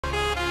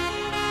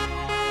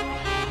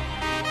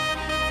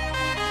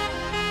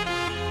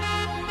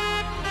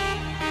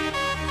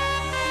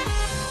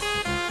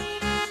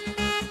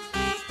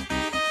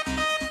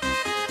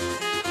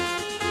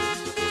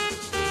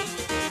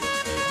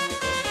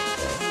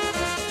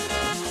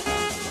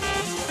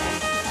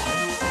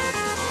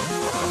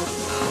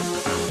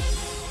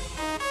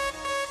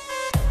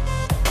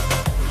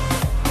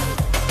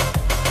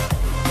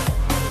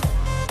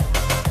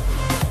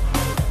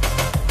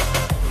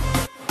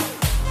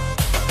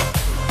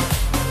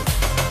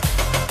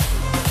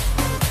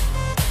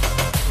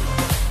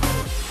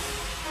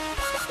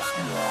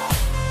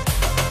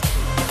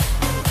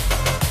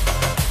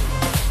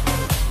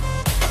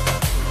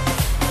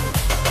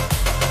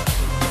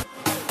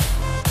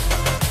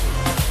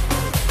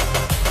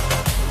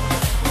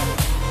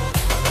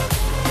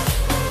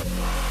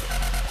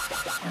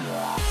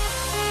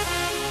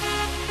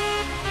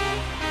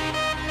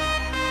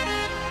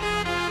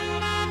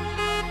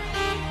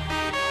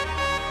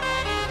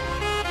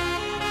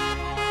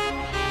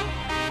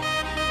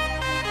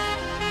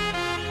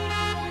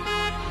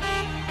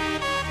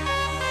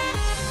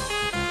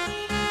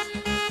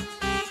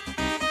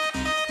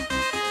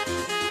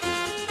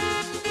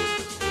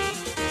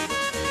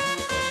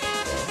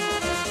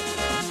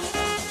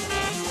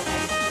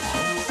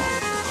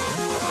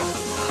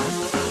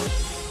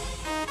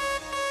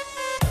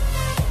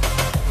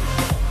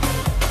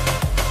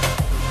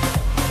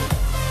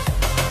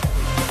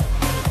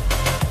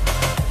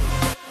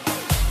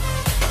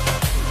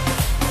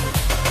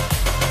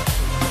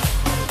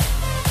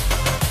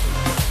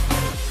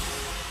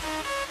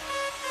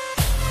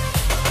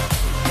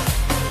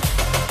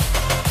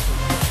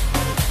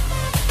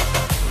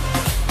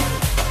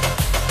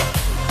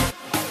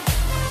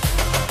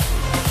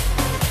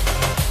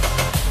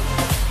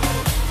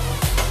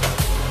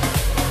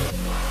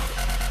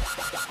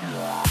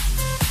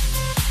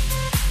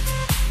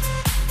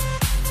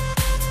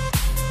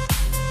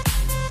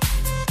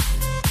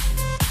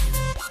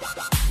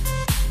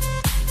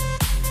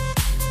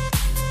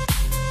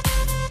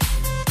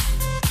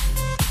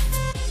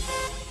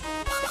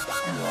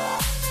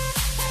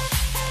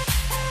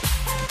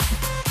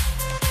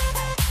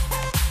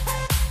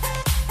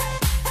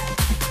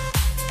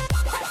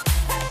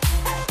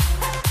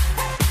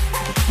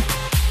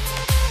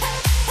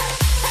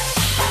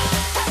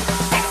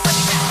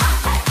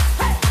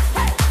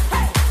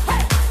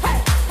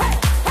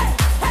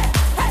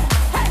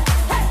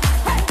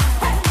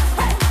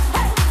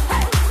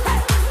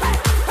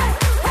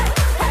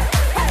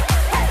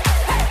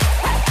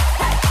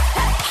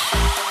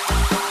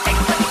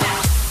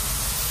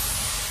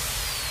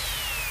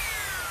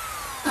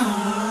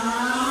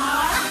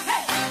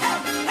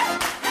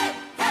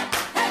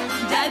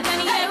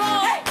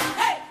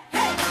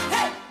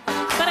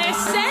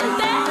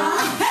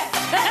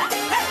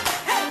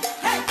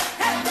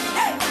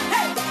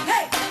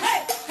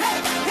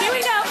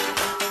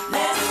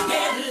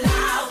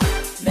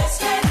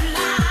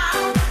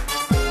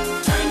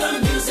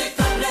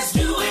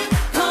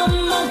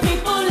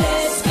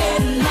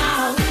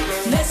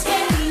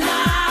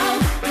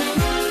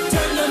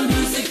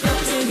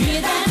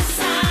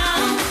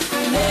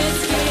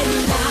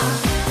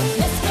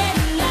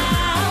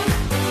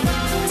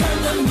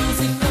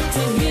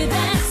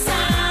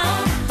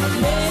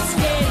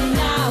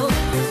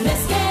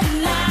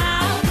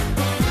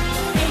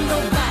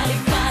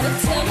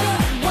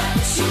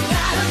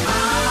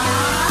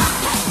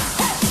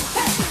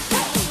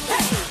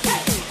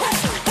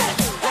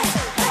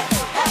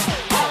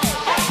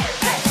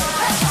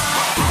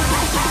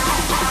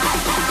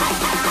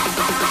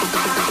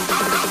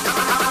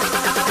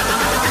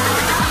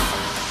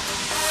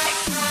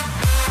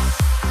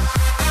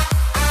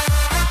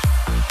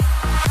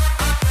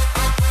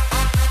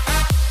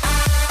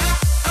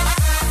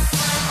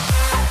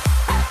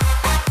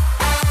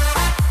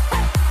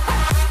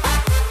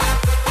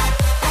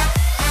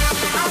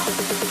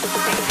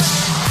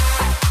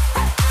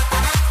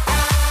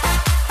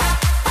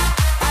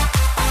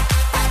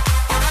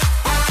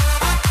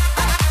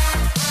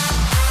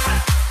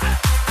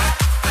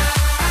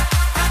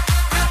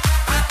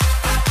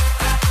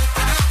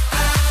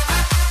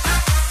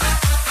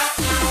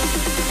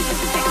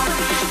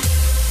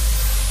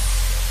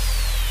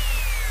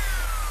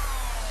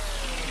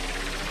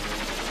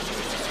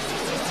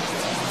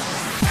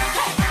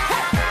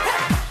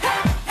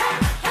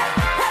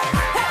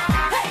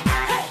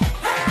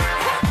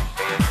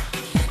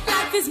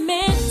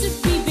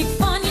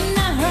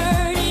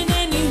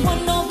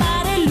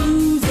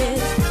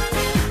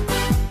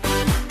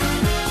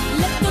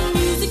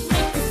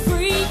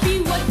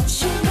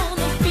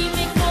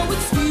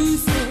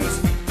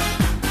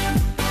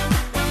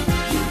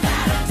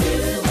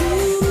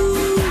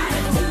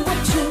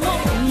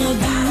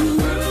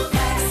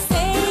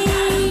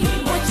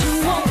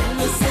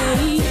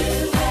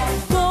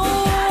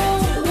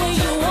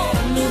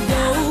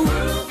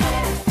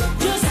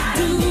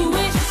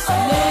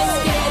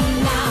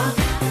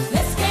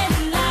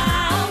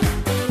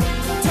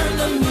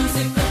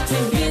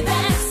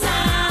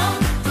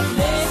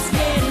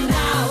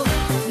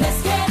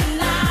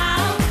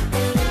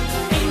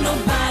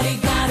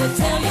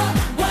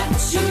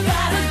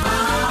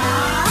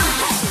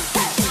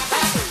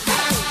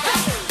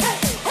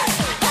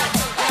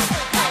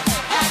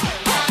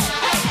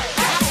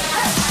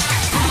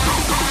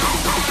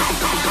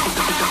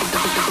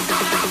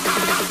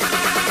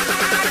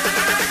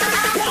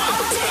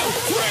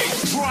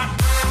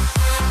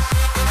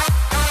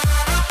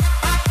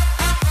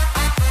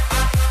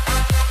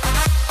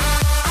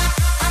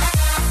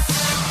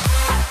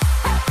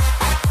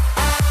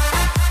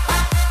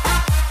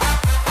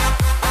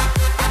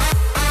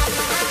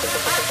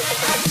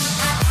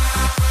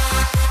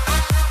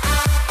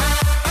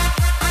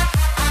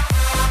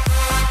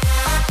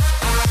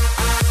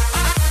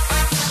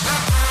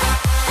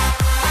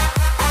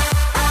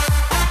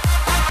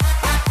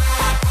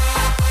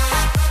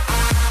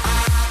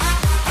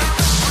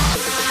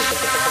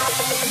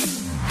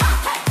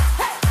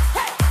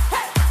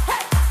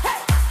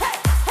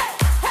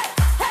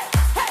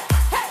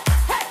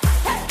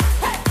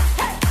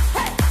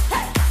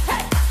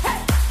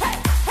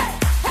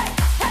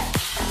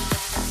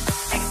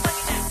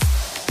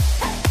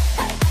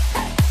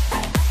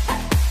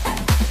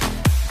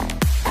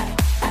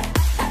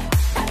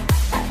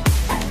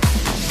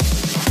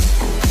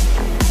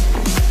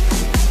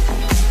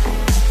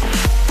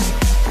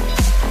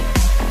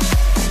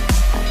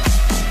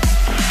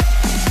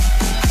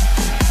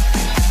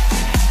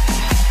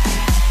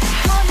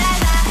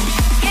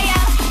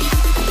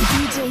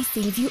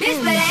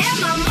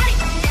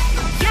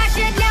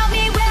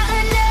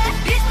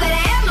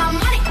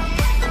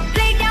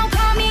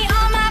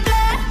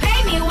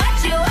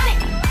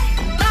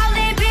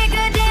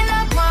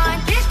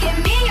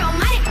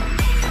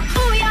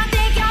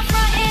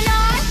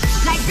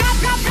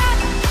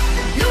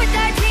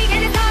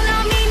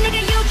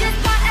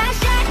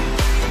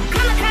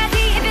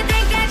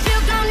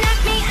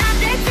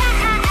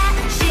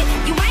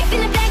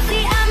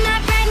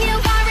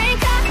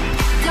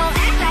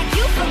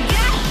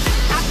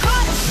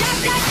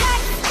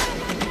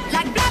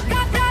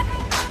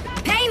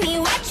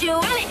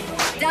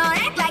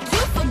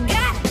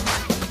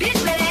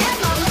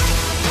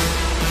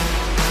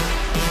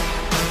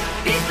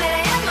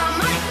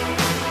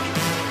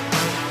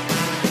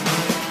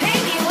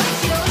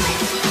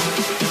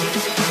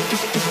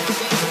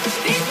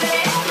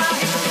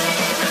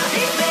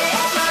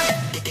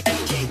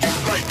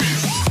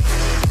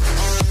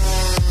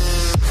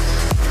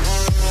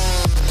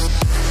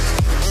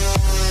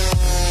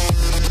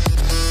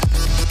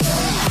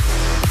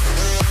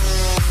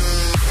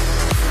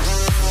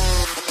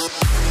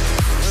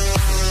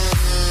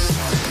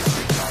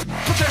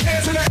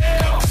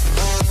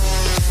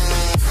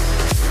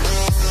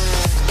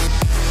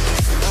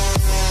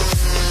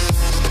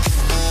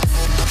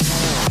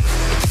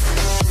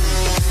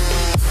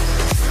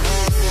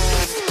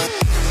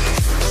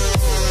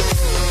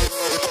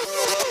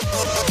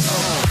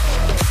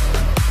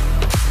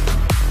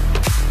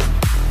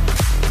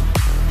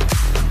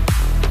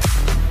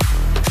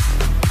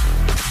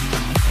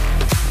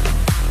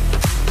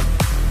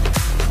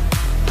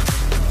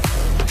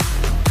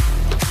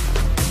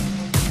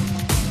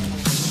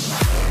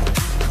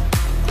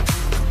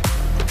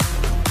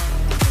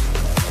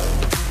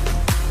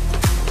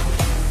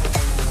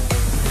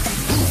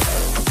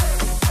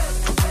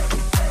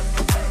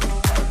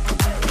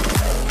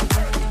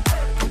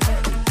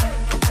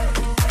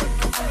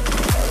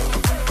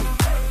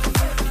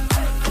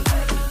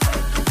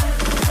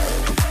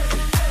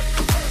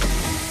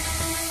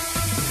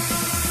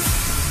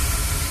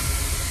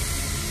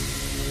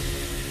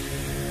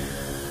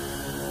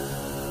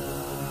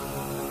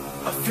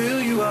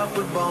Fill you up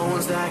with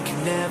bones that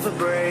can never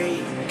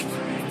break.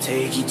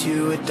 Take you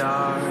to a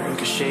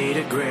darker shade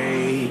of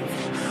gray.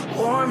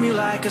 Warm you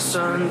like a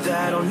sun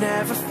that'll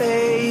never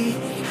fade.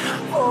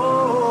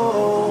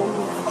 Oh,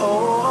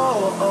 oh,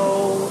 oh,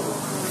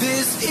 oh.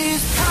 This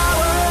is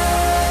power.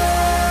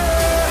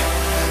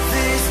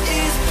 This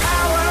is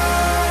power.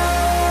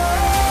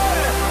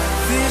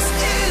 This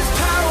is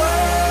power.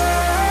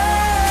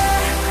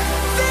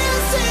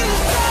 This is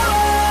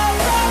power,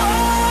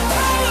 power,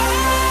 power.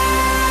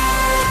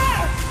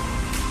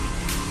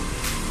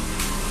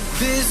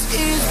 This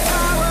is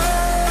power.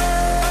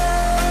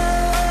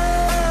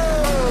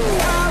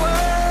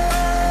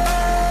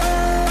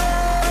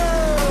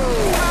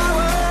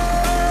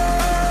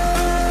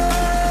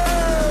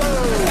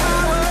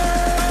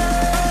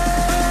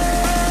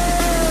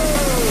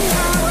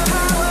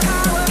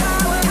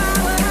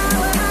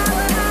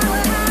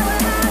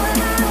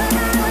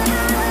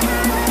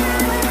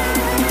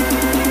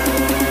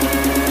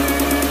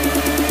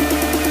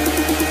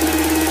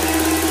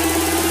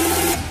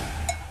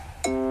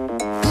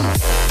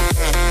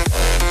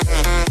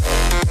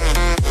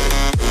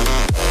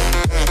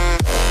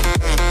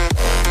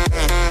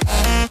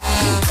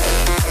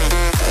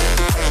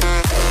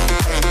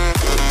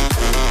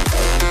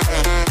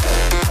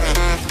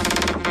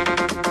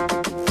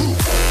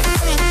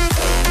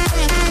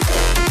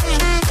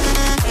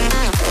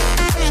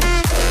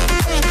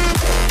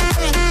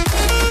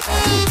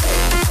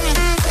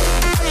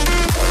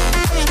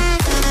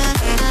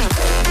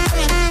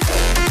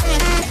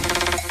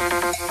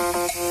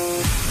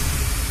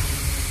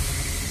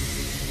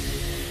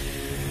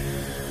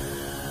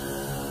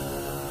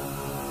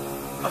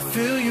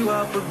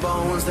 With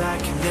bones that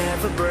can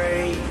never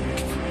break.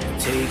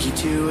 Take you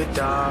to a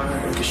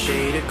darker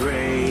shade of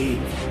gray.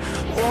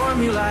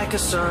 Warm you like a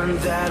sun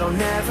that'll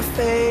never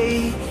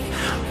fade.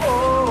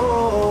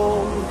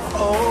 Oh,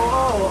 oh,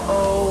 oh,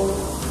 oh.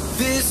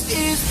 This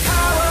is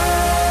power.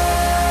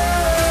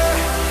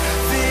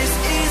 This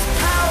is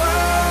power.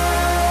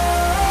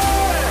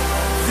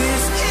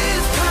 This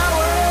is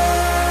power.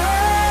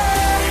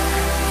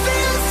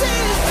 This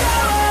is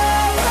power,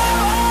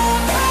 power,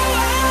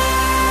 power.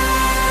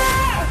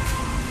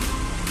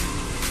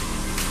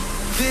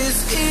 This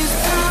is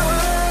power.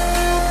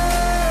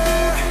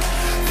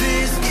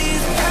 This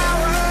is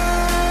power.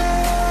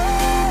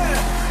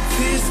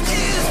 This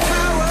is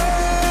power.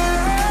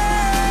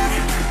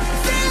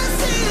 This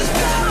is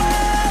power,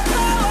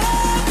 power,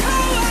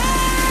 power.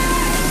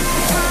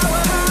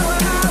 Power,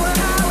 power, power, power,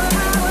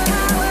 power,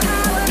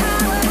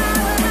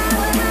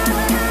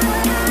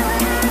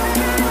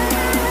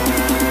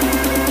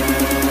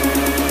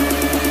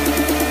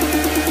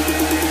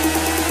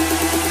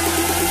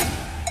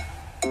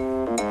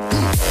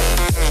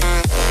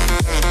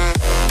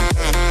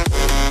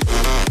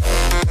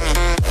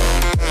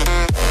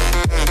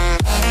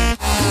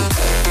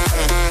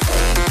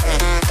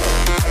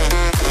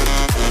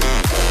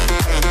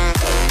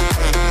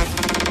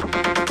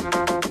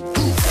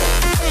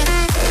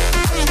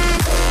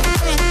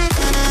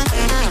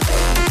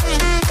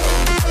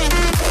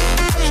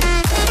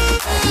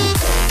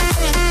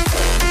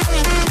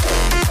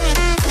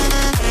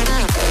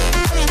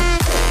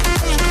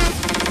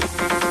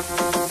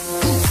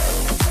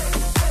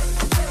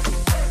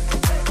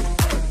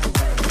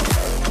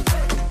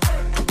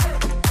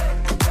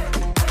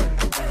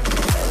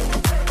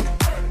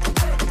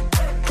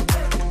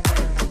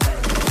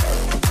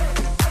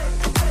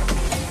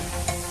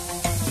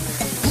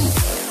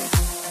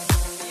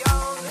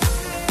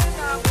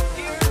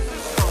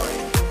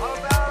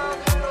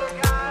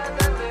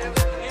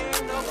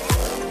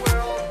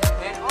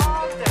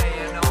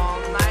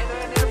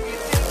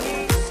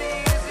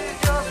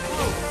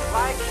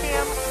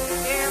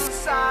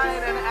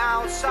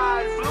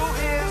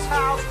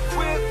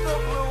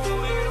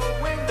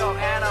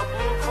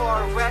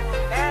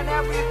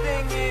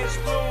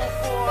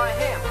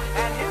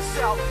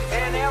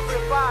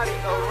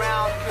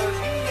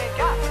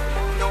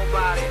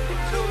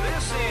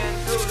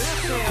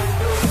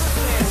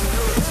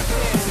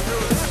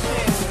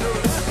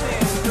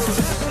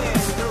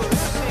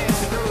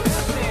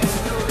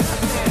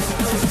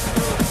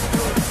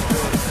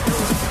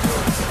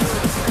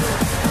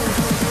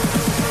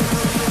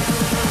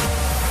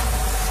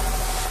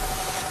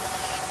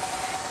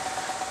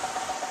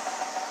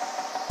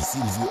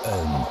 Silviu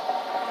M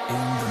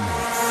in the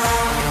mix.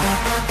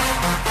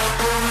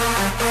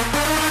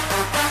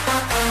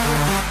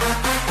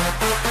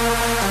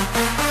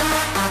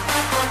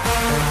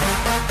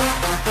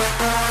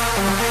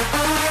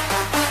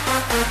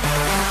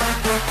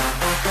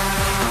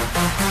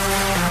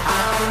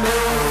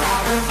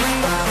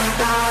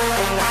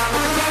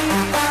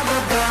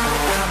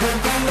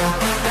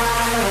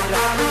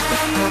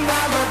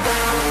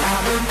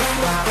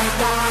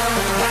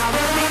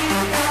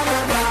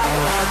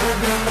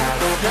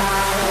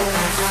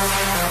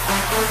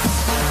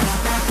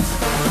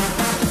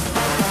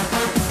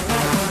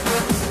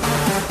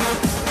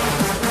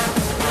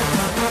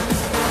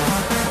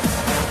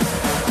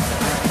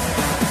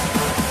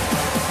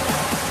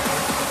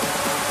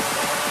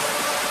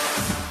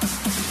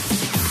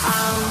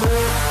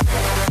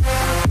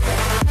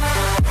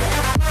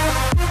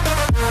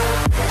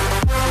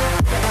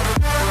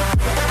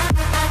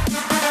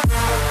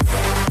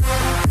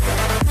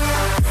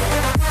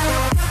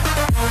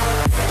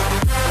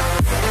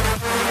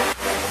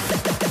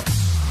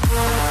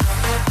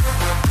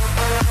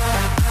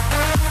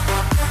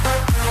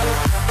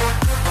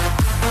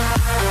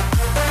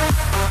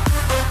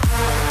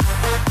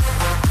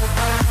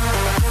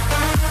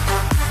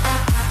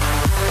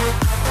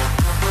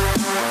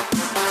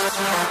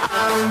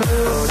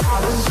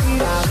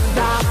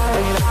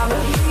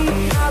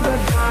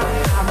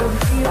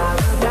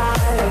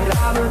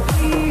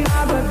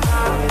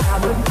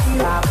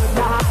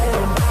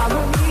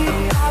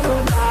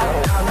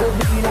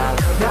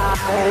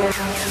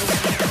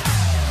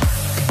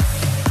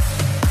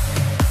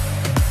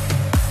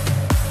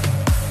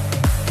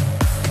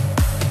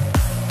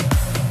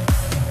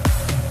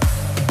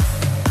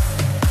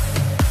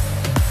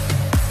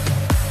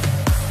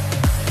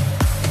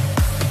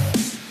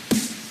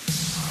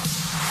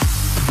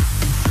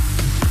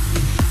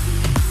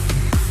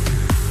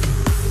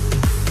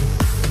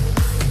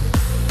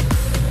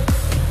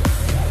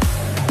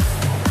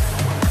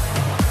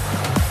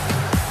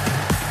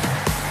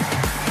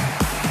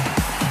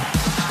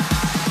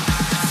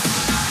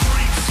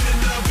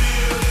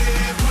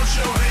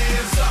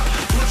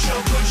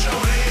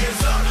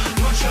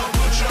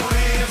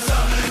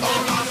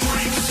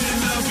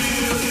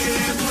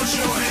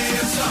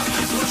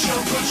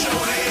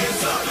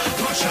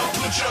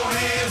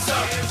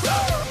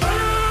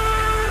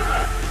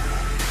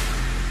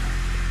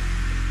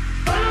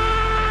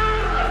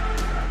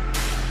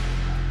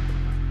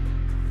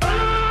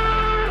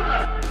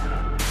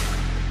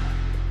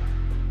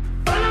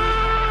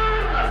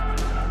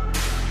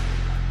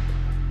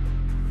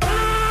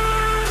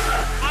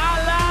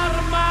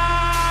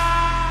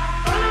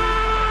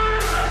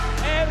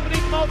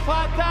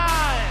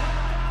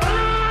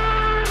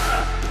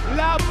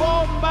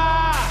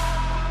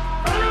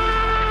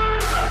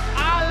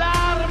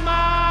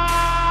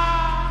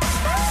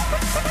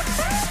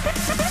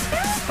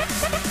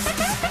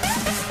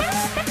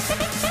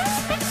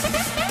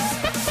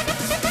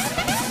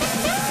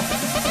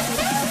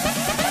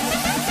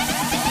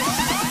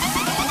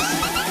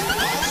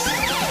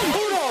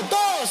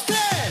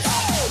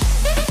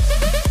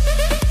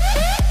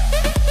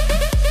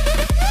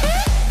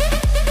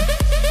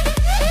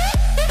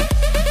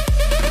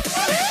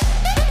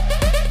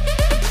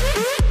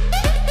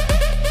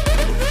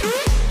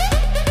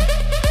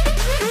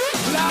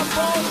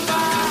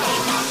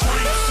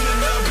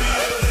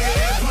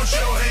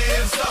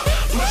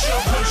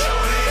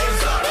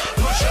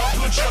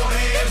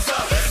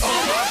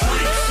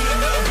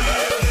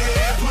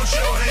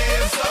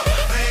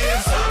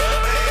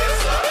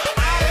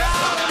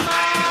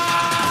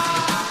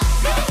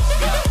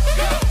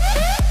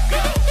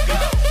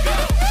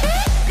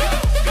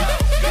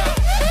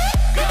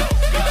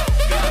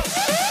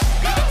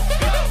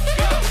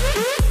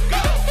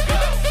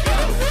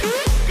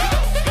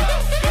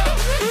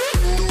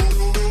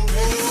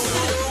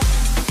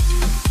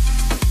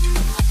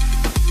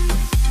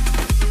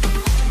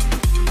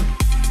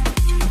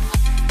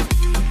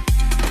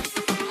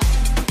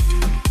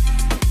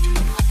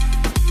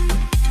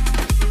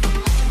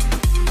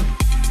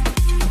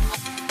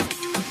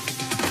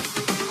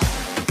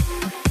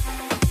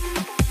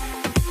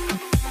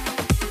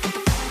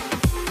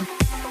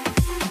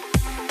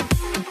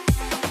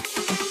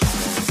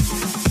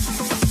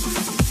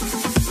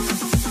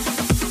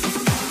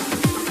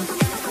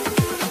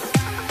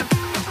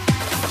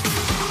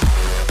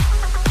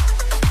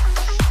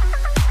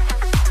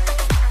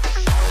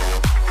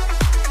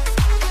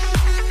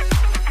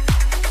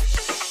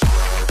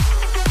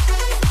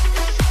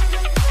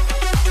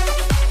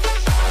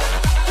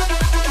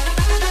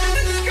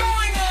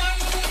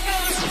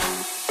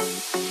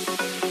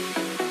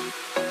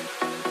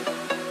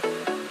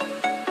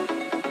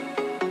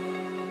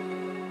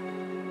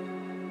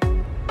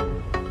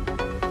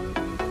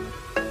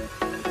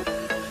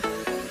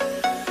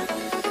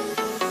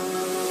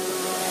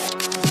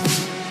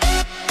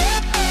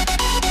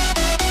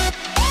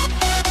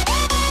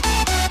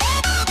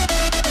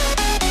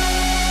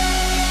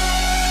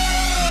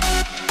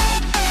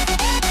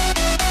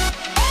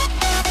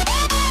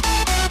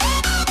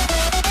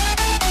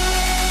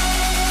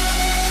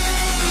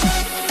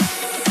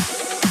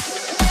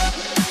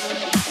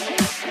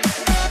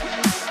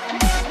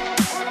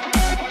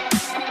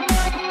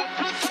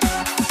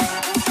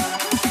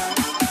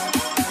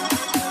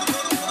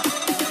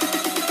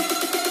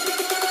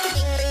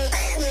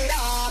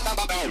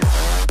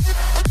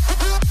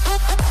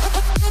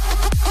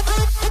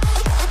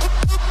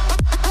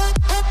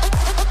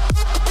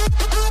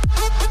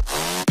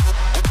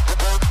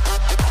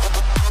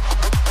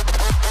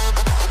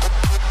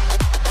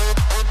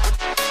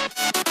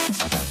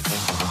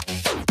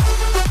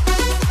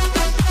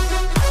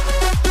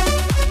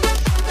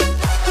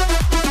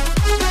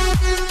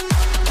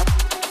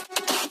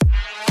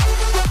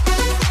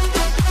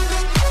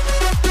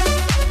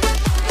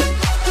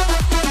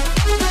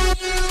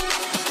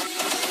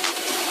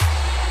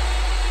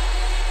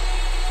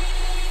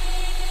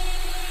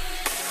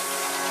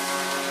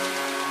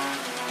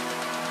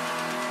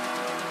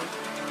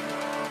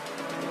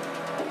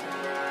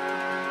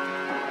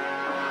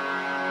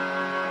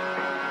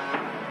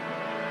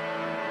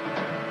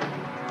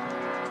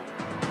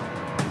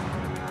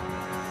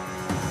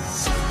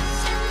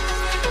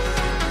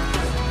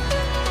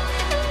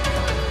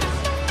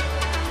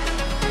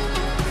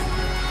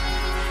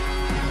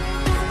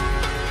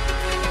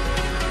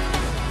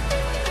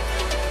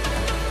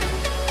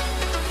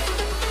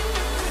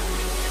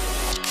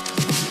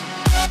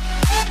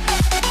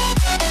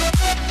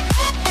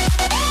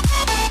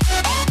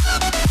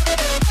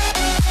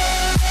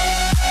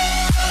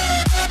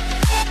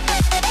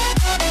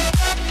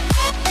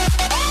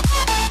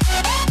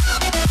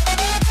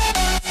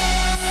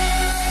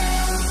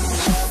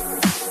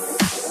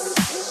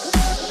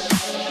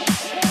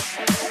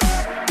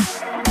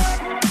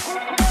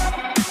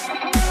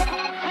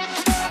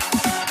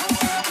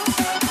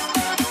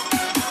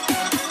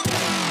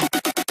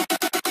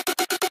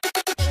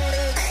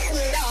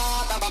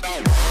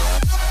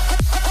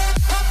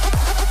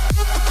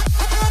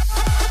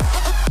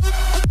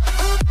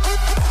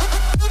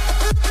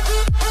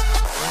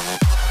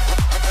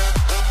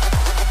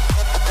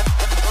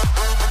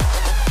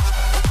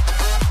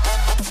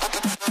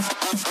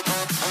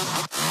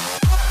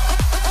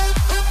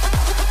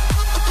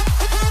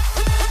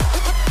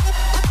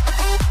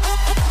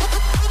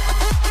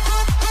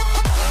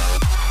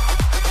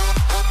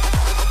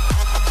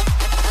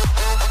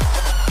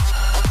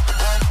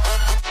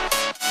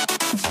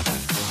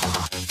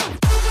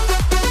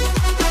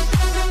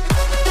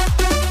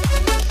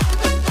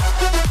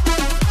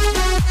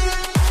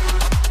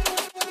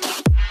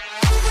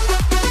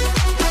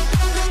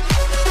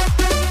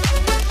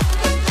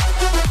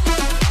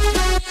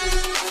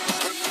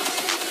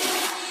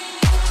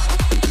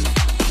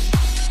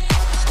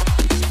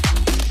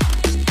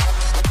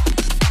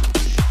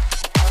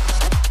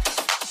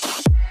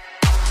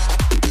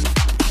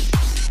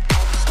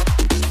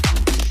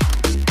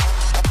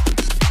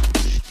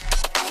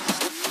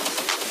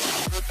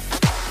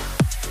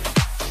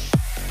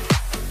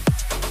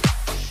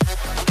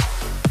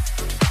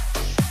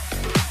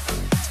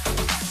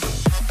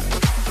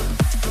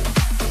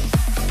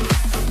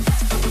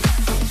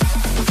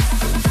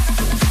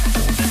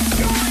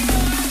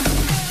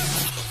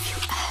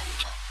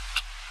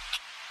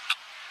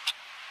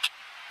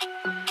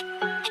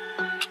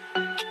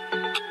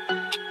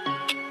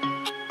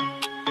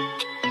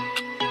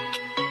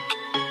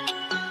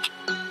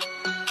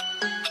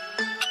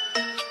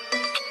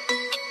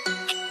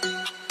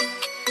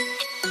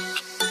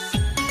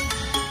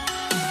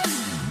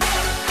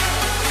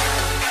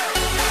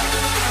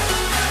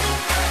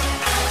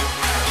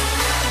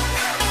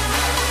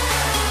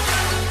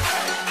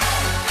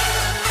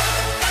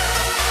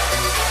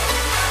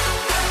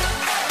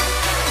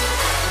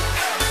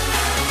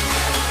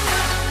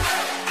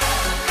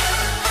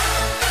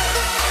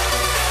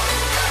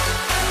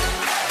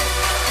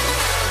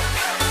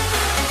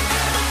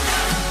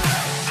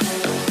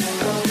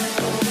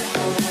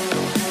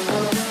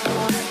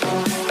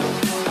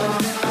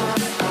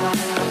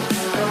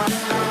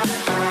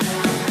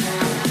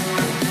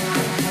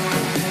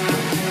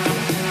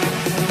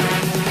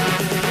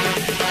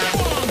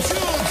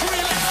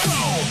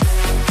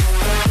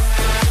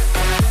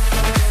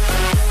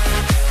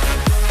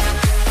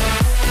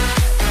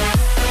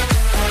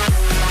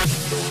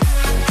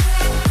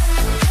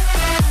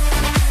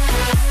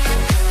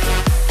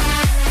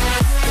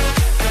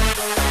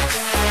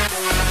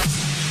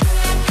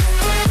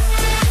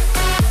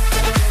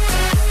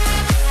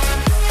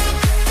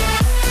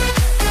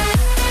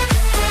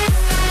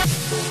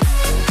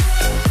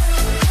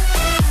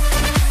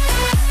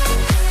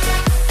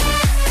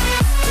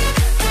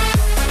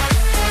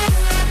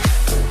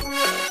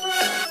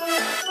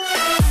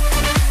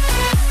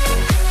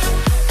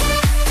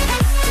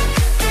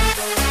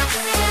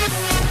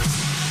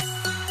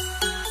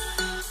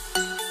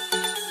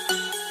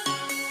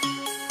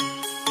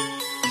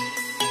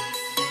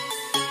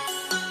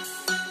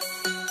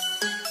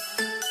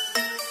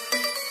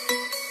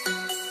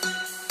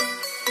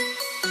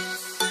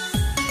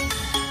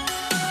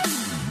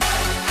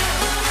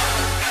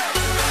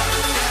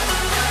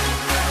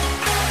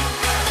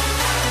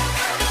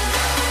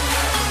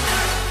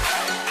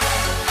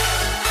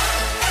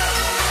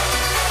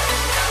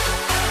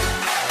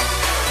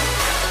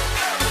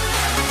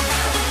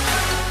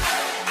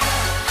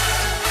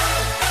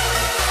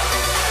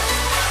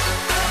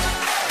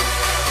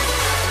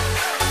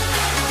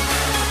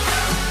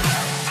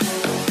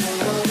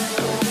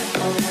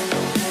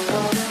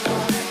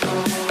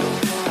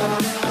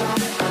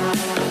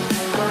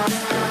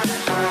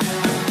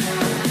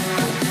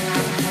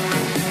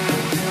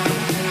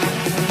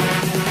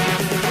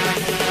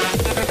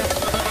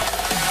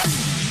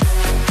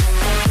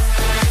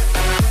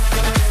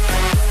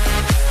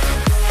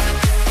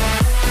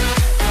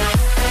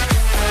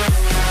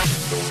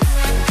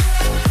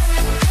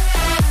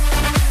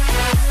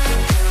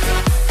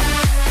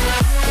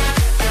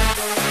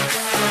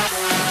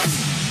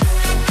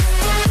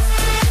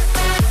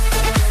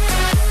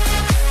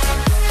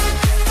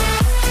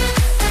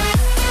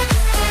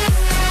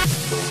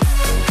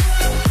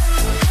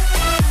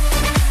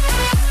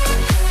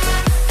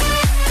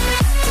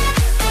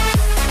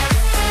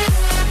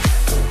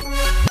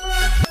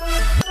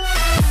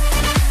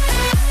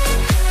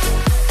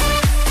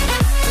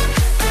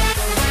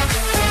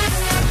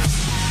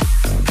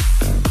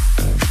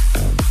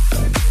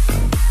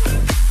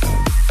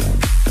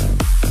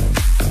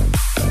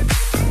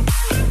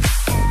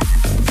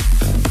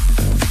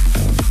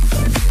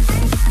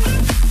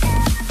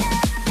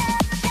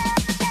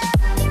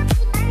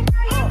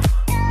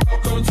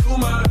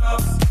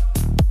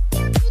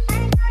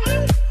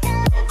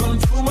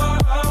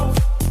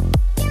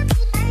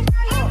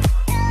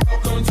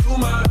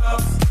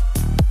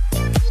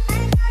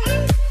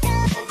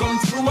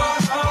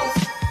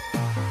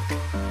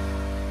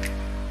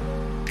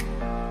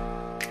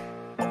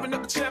 pouring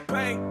up the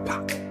champagne.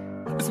 Pop.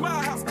 It's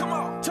my house, come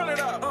on, turn it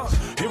up.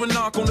 Hear a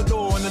knock on the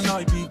door and the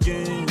night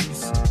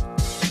begins.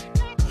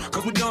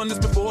 Cause we've done this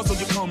before, so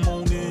you come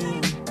on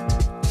in.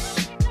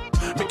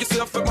 Make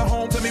yourself at my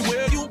home, tell me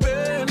where you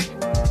been.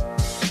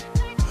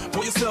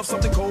 Pour yourself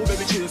something cold,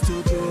 baby, cheers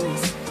to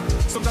this.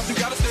 Sometimes you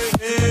gotta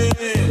stay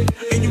in,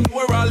 and you know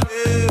where I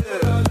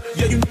live.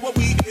 Yeah, you know what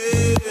we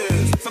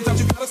is.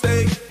 Sometimes you gotta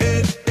stay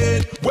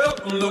in.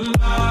 Welcome to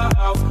my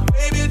house,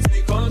 baby,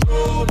 take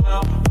control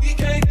now. We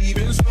can't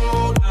even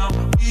slow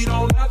down. We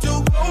don't have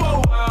to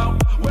go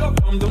out.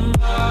 Welcome to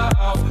my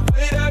house,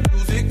 play that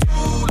music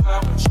too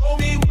loud. Show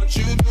me what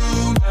you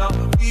do now.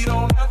 We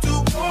don't have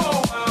to go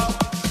out.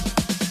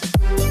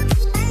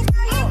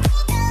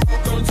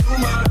 Welcome to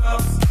my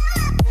house.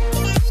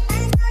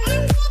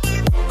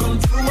 Welcome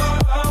to my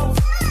house.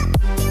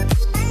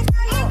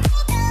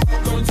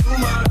 Welcome to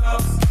my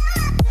house.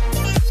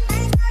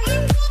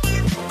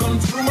 Welcome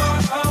to my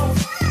house.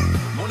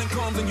 Morning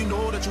comes and you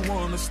know that you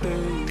wanna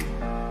stay.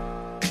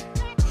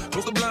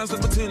 Close the blinds,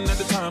 let's pretend that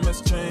the time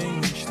has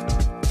changed.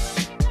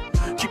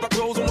 Keep our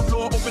clothes on the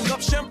floor, open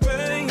up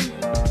champagne.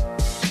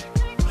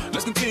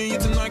 Let's continue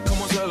tonight,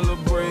 come on,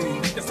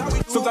 celebrate. That's how we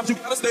do. Sometimes you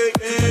gotta stay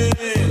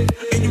in,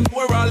 and you know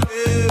where I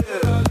live.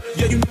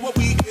 Yeah, you know what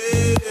we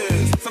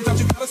is. Sometimes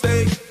you gotta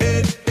stay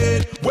in.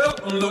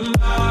 Welcome to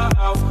my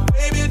house,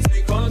 baby,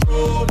 take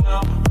control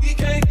now. We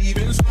can't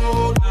even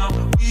slow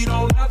down. We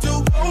don't have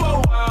to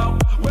go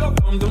out.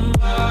 Welcome to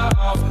my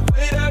house,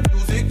 play that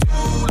music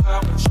too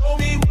loud. Show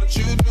me what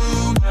you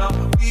do now.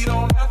 We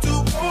don't have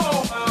to go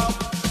out.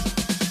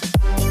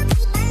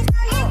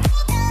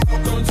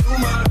 Welcome to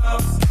my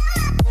house.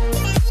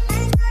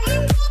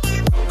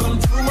 Welcome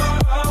to my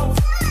house.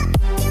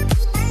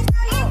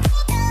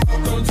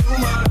 Welcome to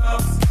my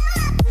house.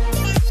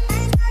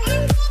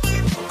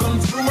 Welcome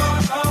to my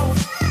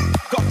house.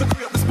 Got the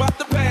crib, the spot,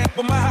 the bag,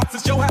 but my house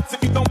is your house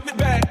if you throw it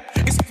back.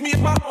 It's me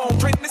and my home,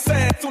 trading it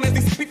sad. Soon as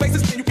they see me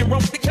faces, then you can run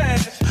with the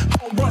cash.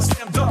 Home run,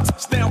 slam dunk,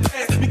 touchdown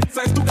pass. We can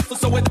say through this,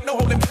 so it ain't no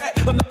holding back.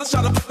 Another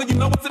shot of then you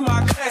know what's in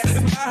my class.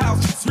 It's my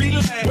house, just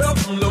relax.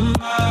 Welcome to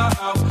my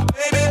house,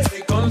 baby,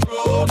 take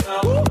control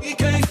now. We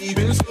can't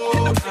even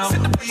slow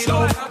down. We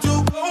don't have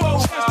to go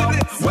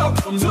out.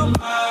 Welcome to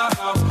my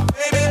house,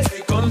 baby,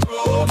 take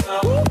control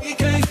now. We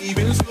can't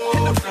even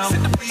slow down.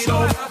 We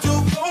don't have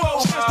to go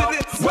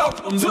out.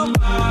 Welcome to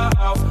my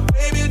house,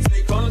 baby,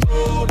 take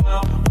control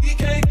now. We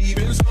can't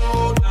even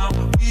slow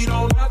down. We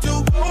don't have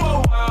to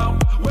go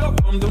out.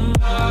 Welcome to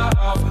my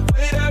house,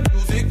 play that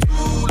music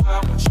too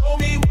loud. Show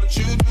me what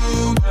you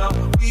do now.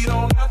 We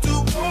don't have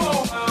to go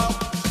out.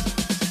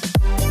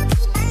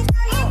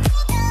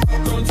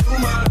 Welcome to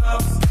my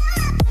house.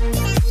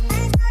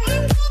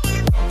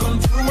 Welcome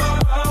to my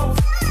house.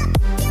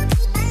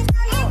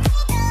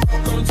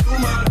 Welcome to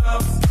my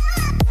house.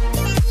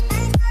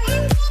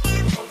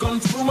 Welcome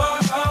to my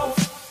house.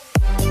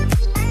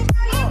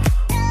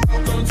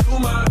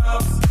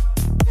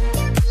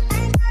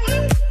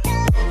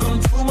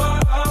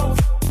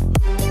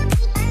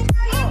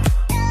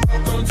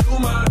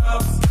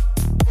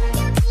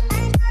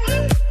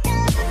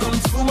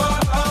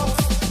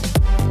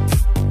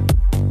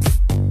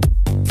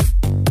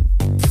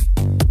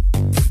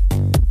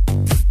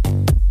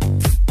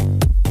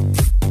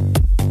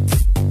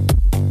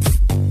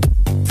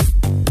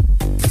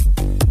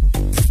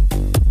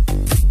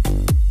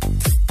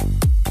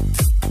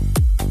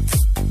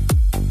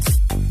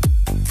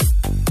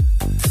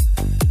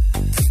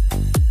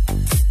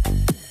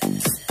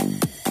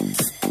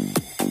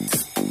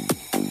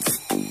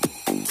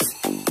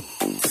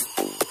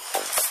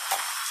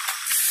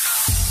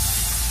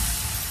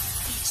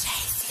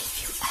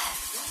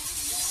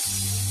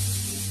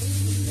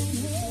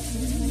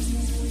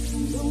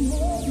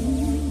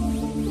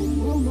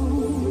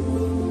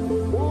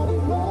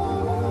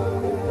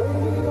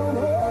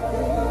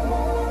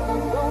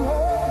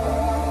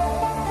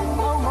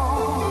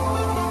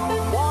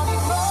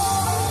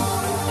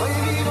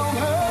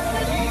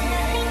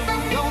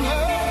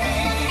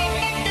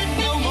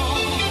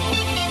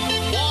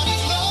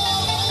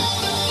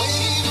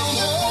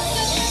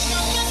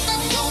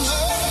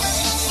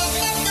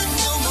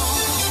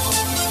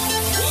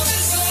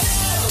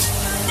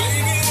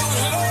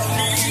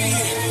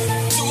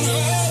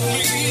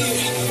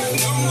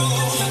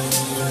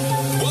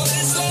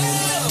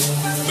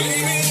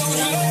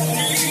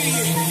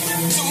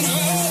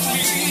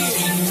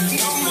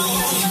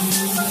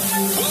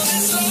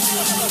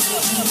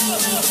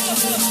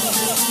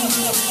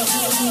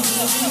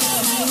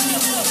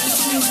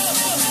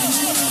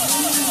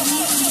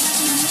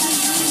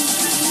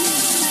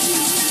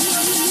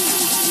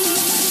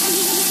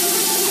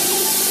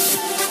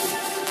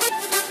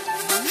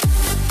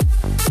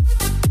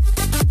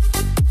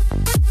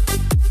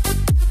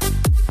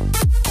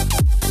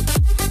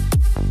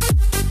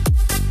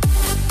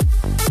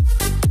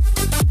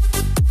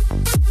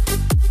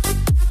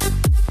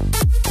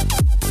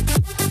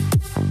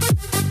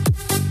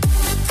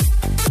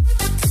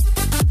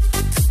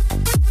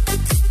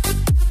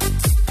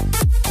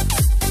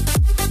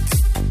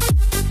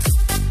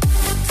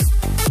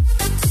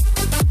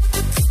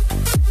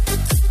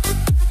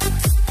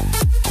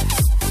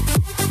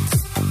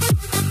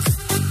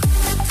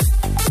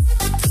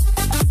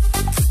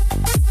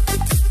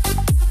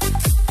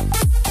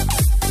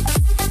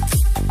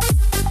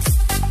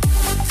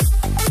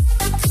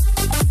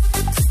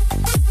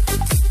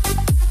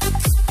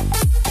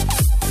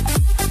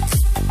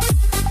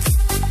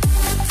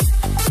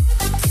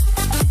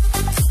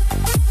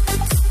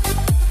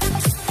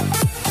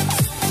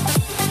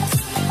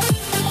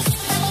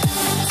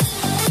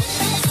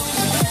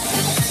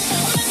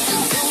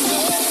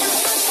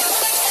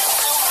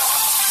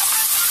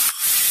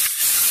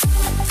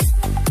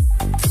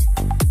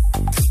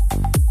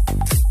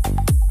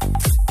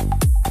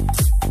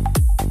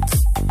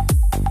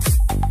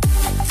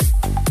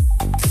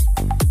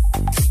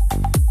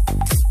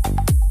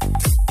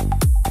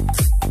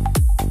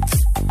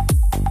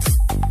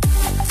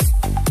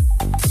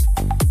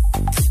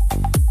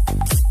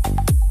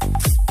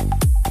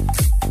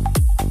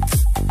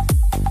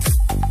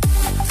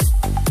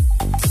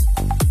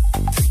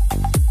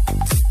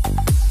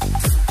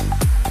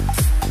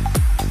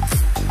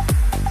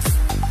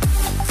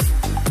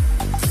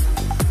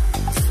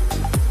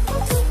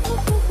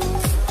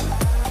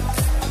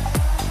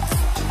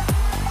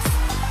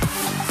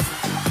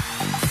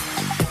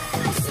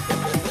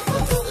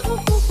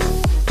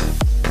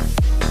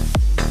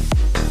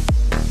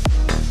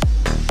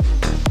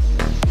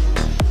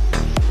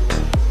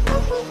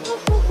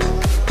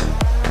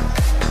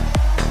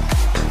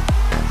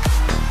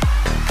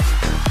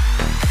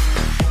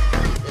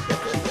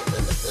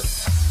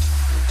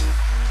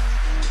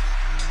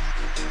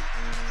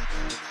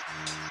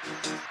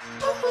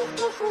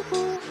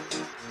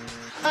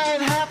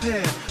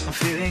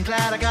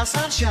 got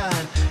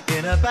sunshine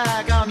in a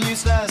bag. I'm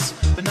useless,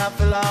 but not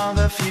for long.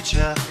 The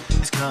future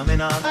is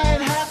coming on. I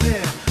ain't happy,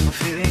 I'm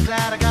feeling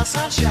glad. I got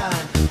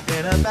sunshine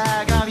in a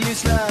bag. I'm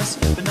useless,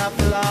 but not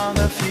for long.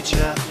 The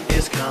future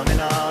is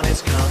coming on.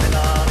 It's coming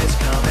on. It's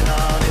coming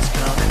on. It's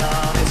coming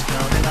on. It's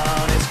coming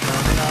on. It's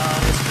coming on.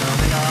 It's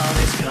coming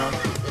on. It's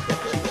coming.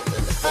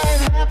 I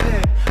ain't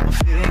happy, I'm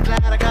feeling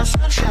glad. I got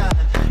sunshine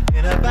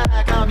in a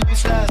bag. I'm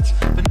useless,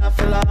 but not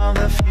for long.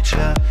 The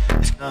future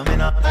is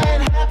coming on. I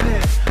ain't happy,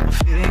 I'm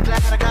feeling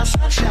glad. I got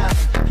sunshine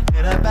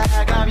in a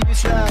bag. I'm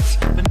useless,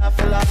 but not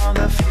for long. The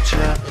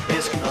future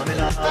is coming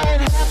on. I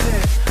ain't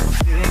happy, I'm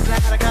feeling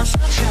glad. I got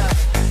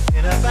sunshine in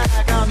a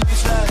bag. I'm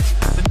useless,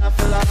 but not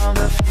for long.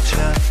 The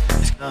future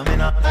is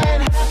coming on. I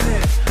ain't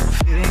happy,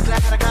 I'm feeling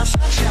glad. I got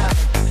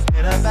sunshine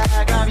in a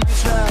bag. I'm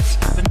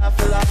useless, but not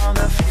for long.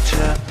 The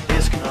future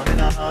is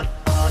coming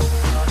on.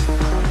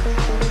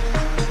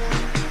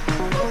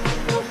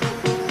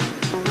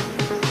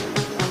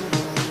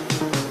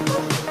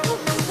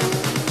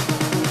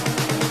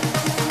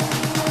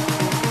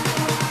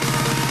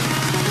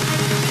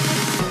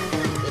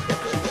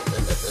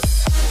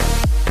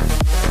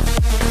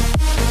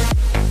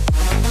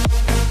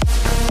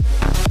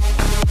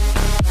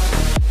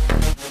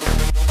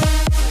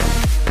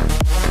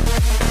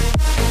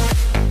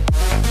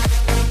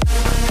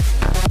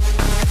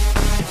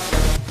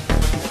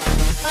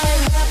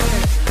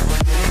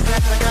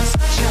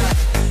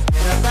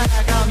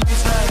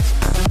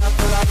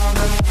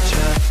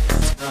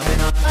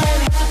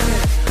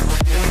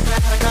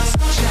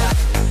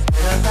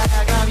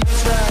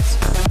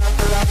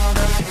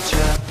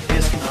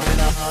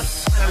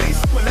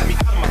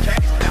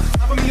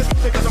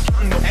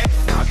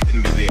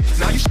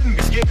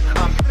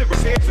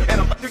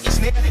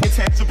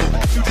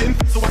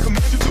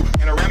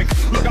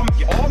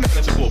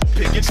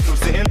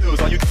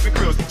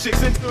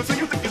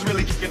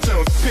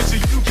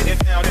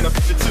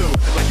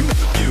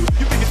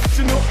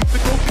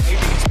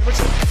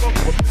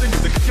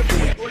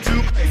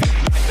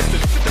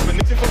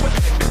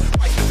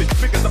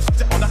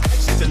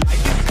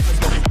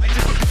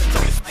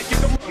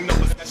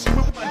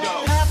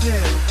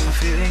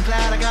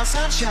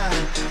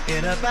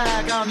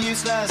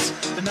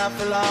 Not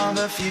for long,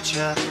 the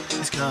future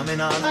is coming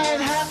on. I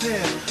ain't happy,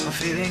 I'm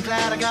feeling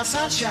glad. I got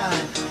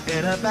sunshine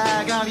in a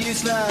bag. I'm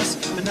useless,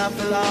 but not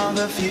for long.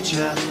 The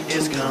future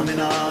is coming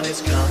on.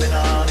 It's coming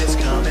on. It's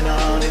coming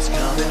on. It's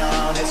coming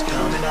on. It's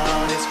coming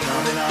on. It's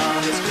coming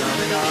on. It's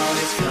coming on.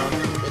 It's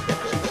coming.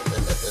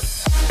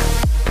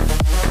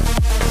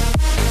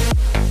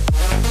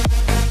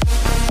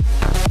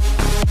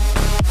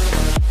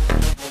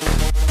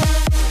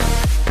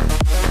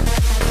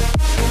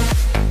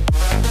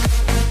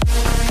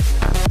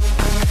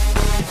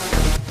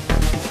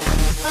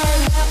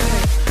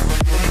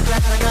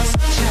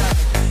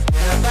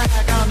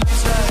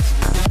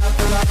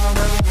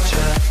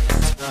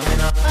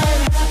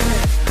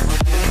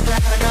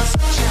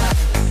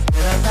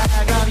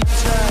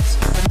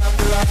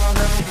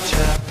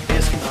 Future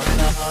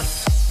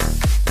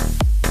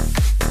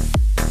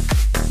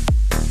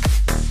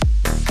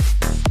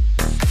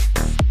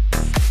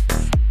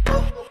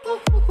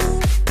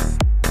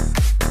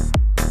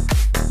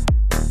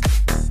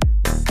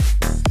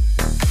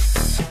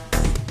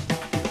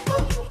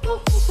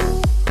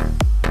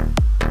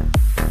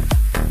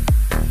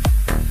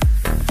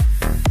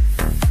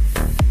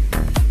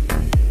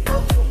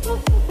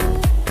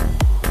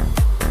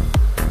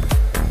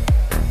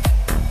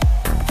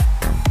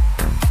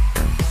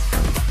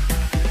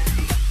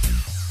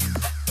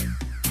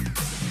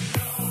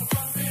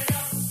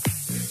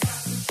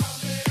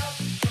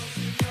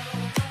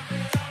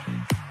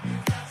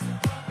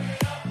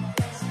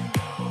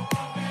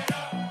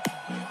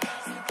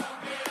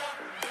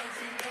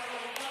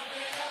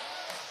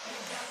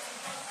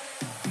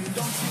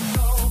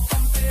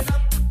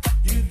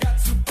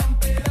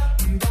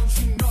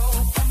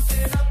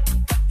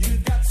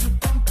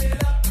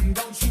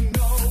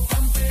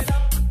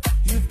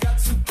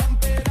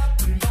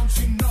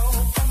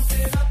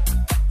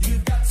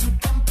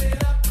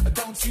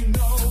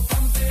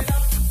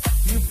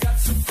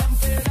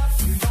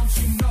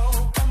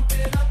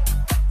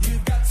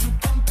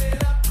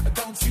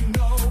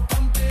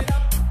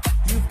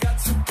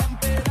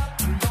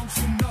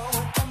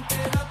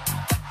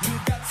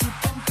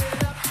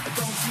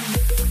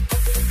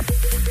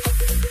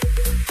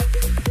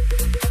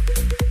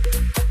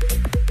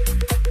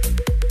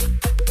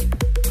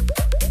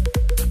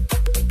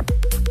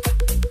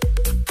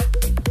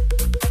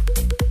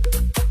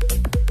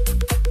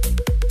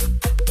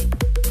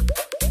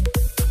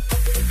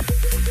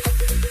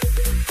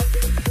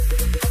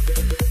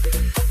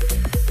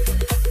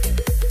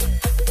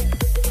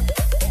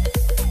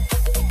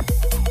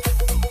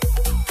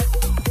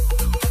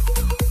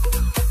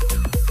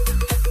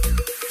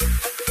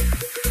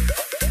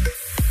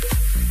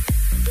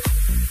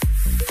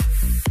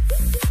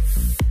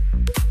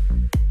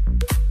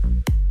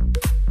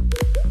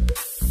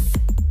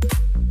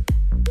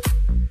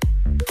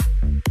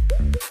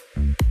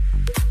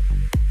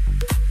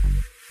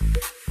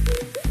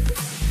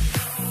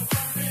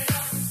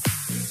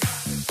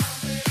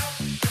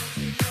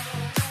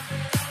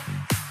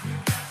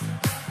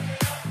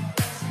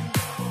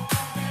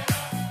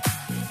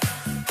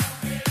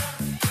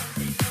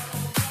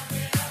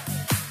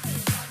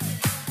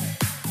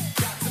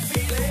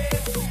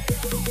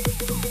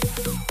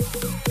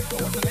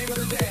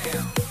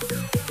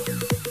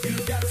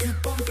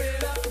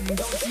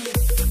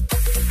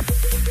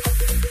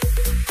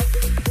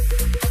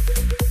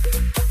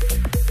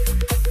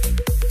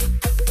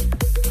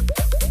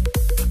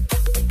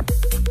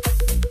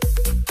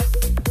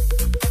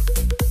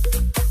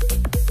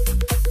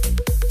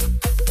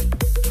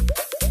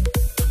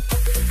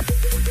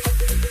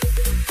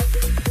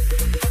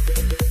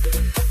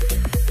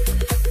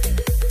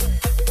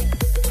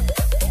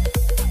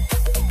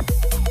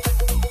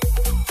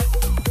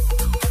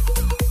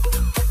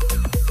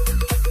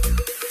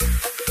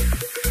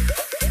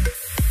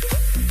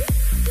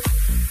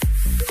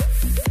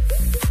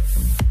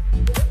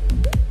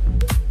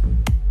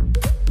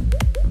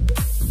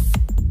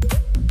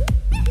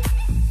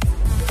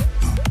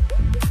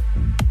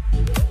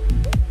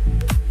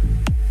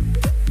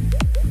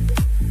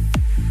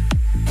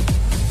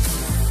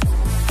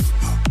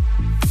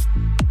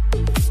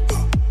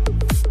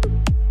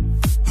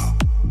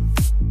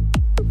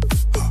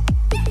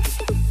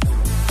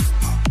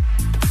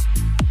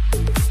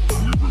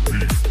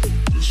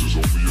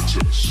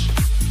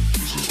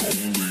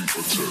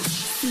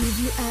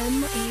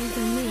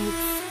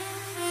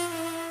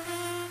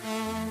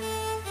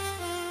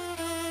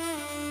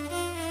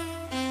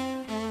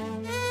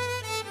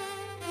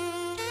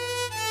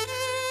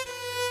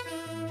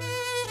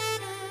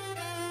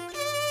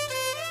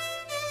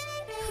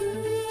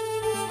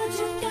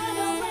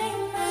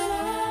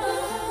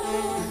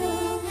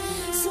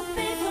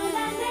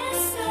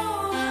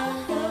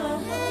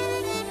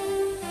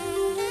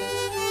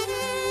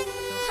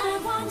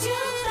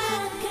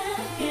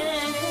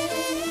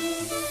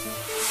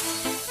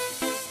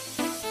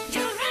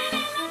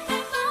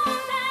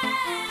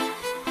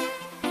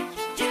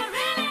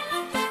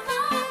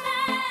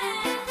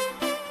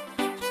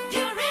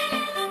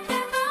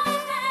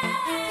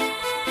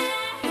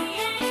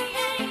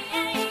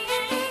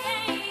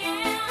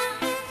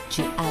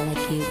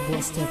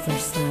just the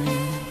first time,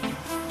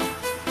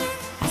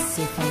 as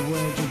if I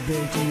were the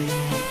bird in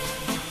red.